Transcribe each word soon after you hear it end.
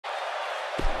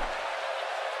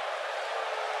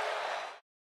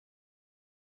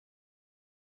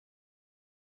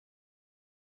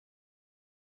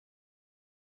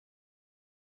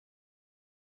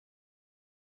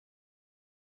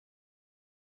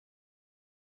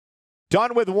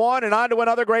Done with one and on to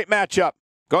another great matchup.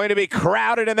 Going to be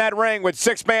crowded in that ring with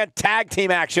six-man tag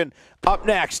team action up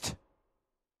next.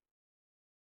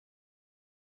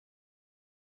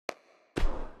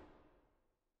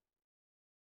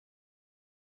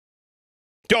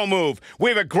 Don't move. We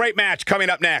have a great match coming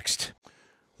up next.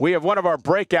 We have one of our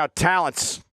breakout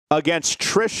talents against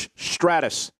Trish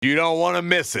Stratus. You don't want to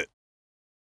miss it.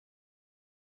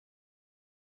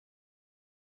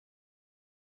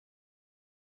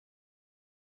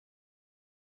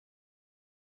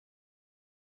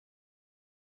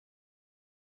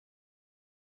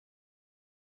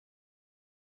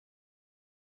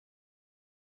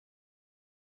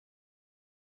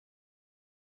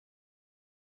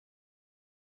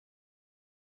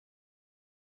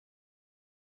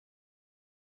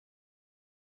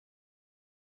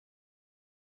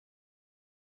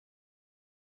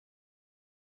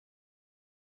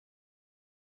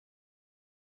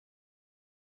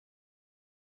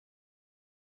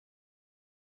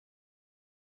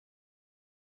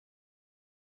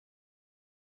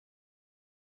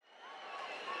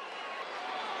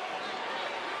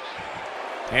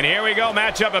 And here we go,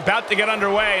 matchup about to get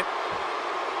underway.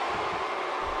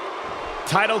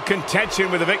 Title contention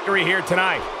with a victory here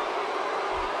tonight.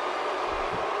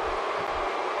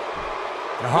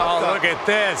 Oh, look at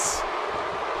this.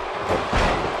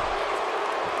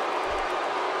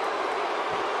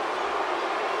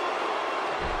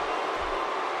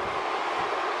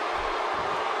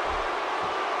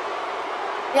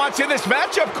 Watching this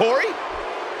matchup, Corey.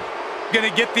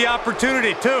 Gonna get the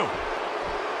opportunity, too.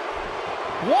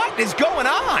 What is going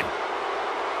on?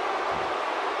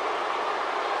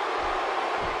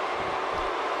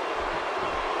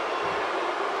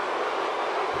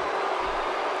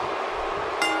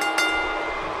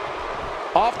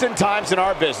 Oftentimes in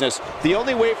our business, the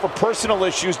only way for personal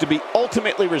issues to be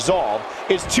ultimately resolved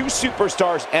is two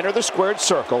superstars enter the squared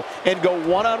circle and go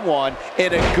one-on-one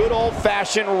in a good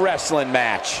old-fashioned wrestling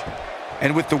match.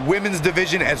 And with the women's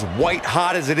division as white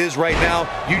hot as it is right now,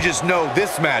 you just know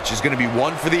this match is going to be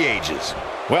one for the ages.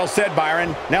 Well said,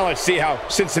 Byron. Now let's see how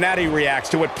Cincinnati reacts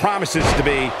to what promises to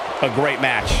be a great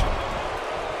match.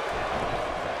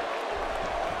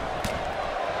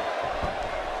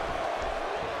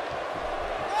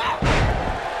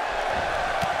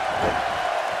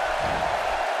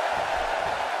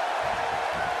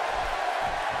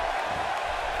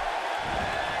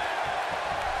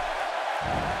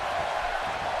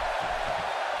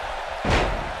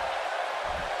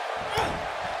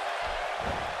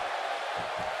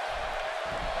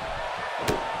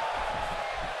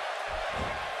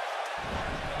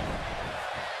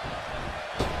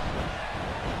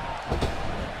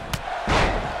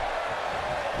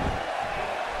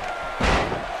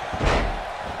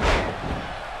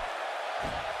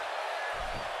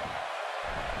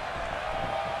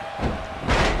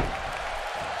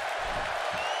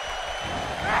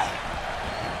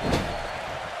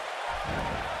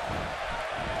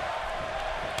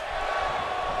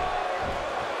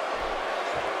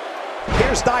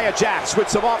 Here's Nia Jax with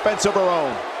some offense of her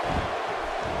own.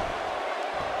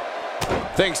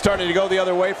 Things starting to go the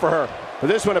other way for her. But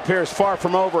this one appears far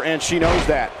from over, and she knows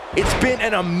that. It's been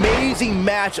an amazing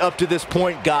match up to this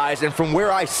point, guys. And from where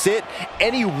I sit,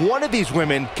 any one of these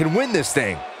women can win this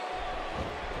thing.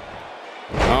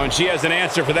 Oh, and she has an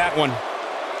answer for that one.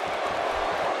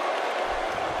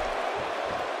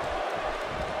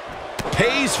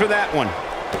 Pays for that one.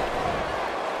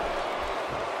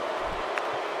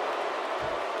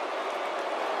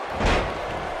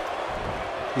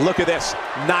 Look at this.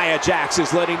 Nia Jax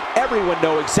is letting everyone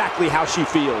know exactly how she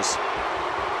feels.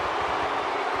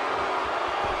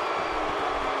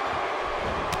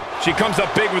 She comes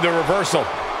up big with the reversal.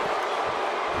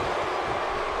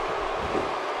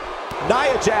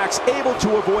 Nia Jax able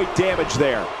to avoid damage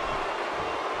there.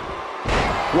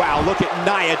 Wow, look at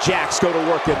Nia Jax go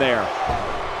to work in there.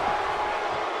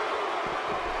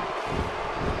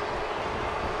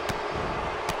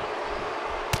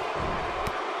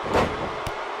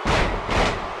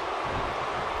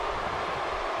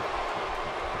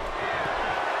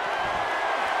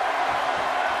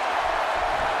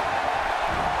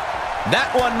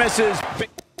 That one misses.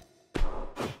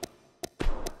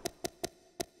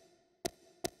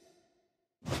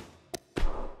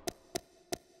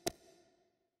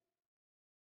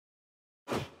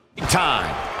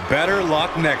 Time. Better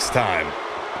luck next time.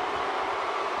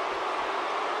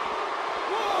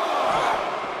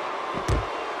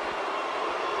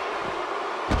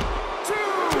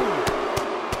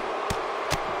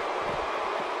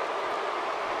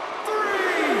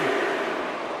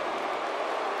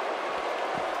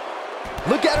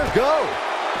 Look at her go.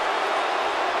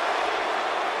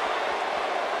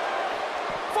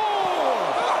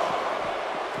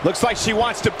 Looks like she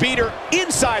wants to beat her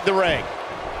inside the ring.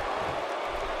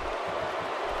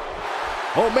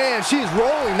 Oh man, she's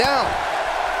rolling now.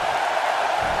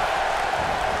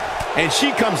 And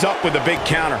she comes up with a big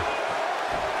counter.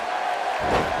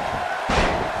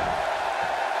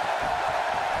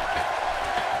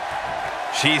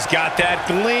 She's got that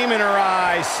gleam in her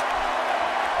eyes.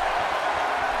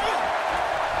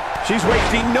 She's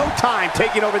wasting no time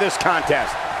taking over this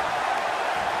contest.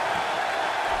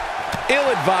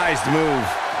 Ill-advised move.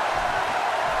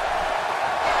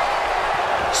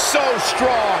 So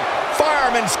strong.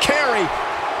 Fireman's carry.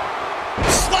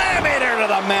 Slamming her to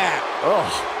the mat. Oh,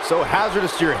 so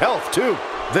hazardous to your health, too.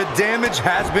 The damage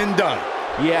has been done.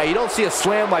 Yeah, you don't see a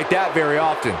slam like that very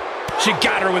often. She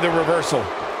got her with a reversal.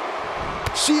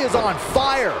 She is on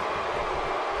fire.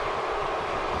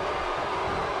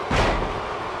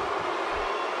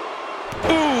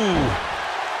 Ooh.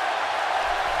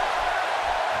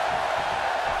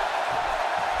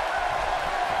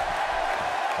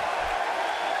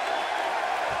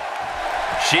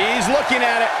 She's looking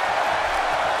at it.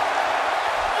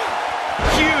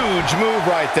 Huge move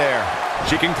right there.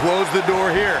 She can close the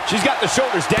door here. She's got the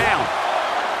shoulders down.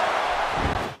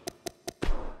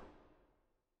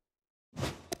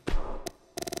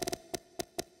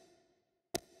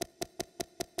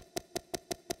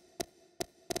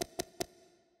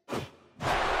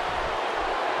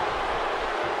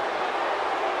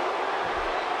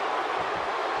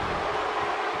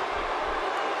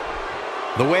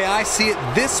 The way I see it,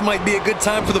 this might be a good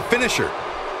time for the finisher.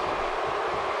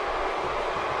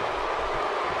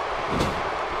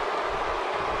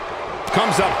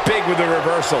 Comes up big with the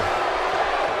reversal.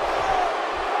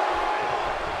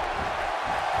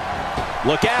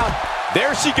 Look out.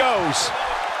 There she goes.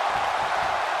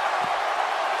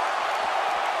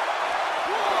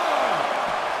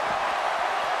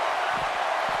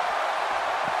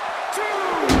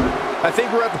 I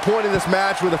think we're at the point in this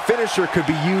match where the finisher could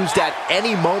be used at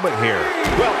any moment here.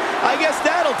 Well, I guess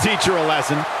that'll teach her a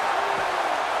lesson.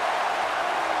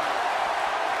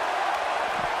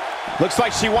 Looks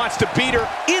like she wants to beat her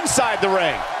inside the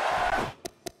ring.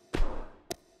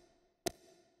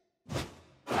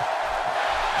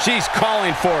 She's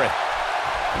calling for it.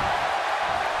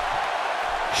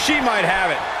 She might have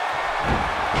it.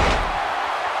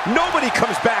 Nobody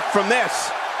comes back from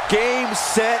this. Game,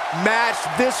 set, match.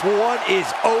 This one is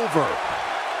over.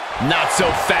 Not so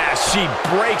fast. She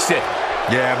breaks it.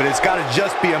 Yeah, but it's got to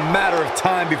just be a matter of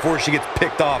time before she gets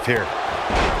picked off here.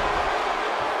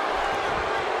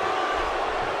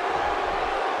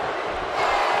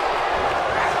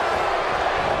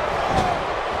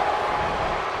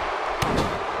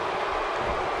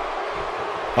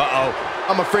 Uh-oh.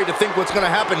 I'm afraid to think what's going to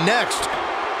happen next.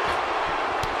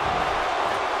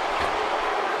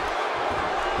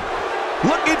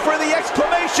 Looking for the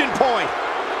exclamation point.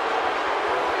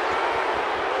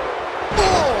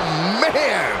 Oh,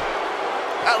 man.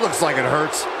 That looks like it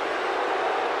hurts.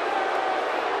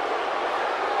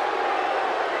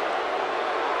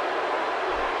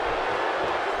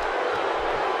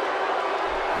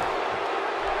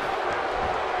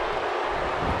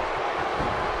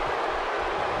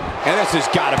 And this has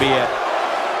got to be it.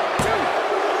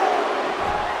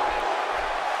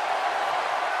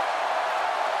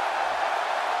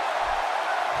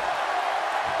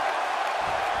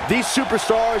 These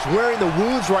superstars wearing the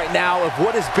wounds right now of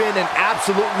what has been an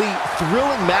absolutely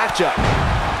thrilling matchup.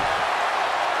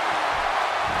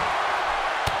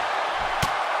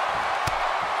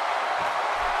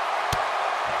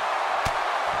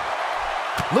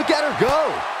 Look at her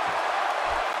go.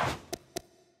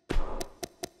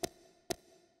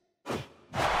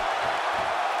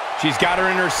 She's got her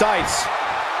in her sights.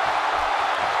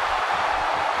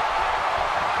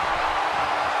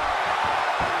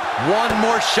 One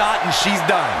more shot and she's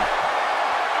done.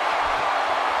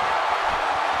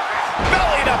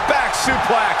 Belly to back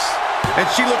suplex. And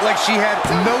she looked like she had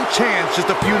no chance just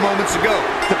a few moments ago.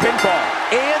 The pinfall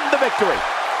and the victory.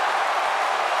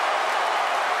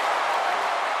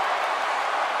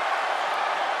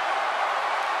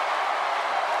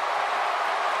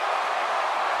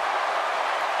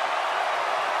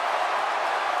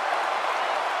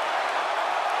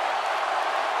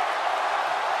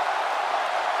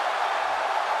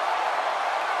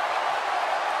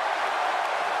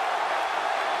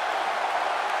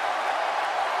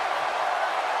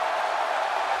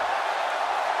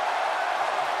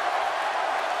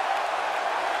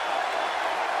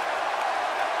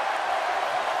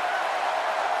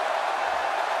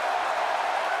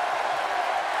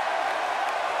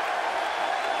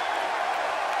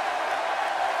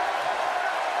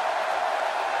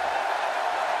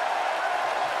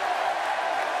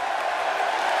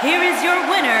 here is your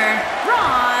winner,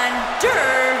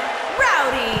 Ronda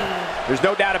Rousy. There's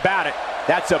no doubt about it.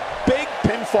 That's a big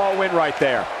pinfall win right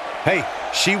there. Hey,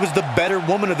 she was the better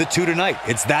woman of the two tonight.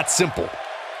 It's that simple.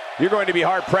 You're going to be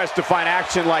hard-pressed to find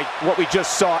action like what we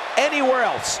just saw anywhere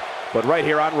else, but right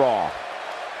here on Raw.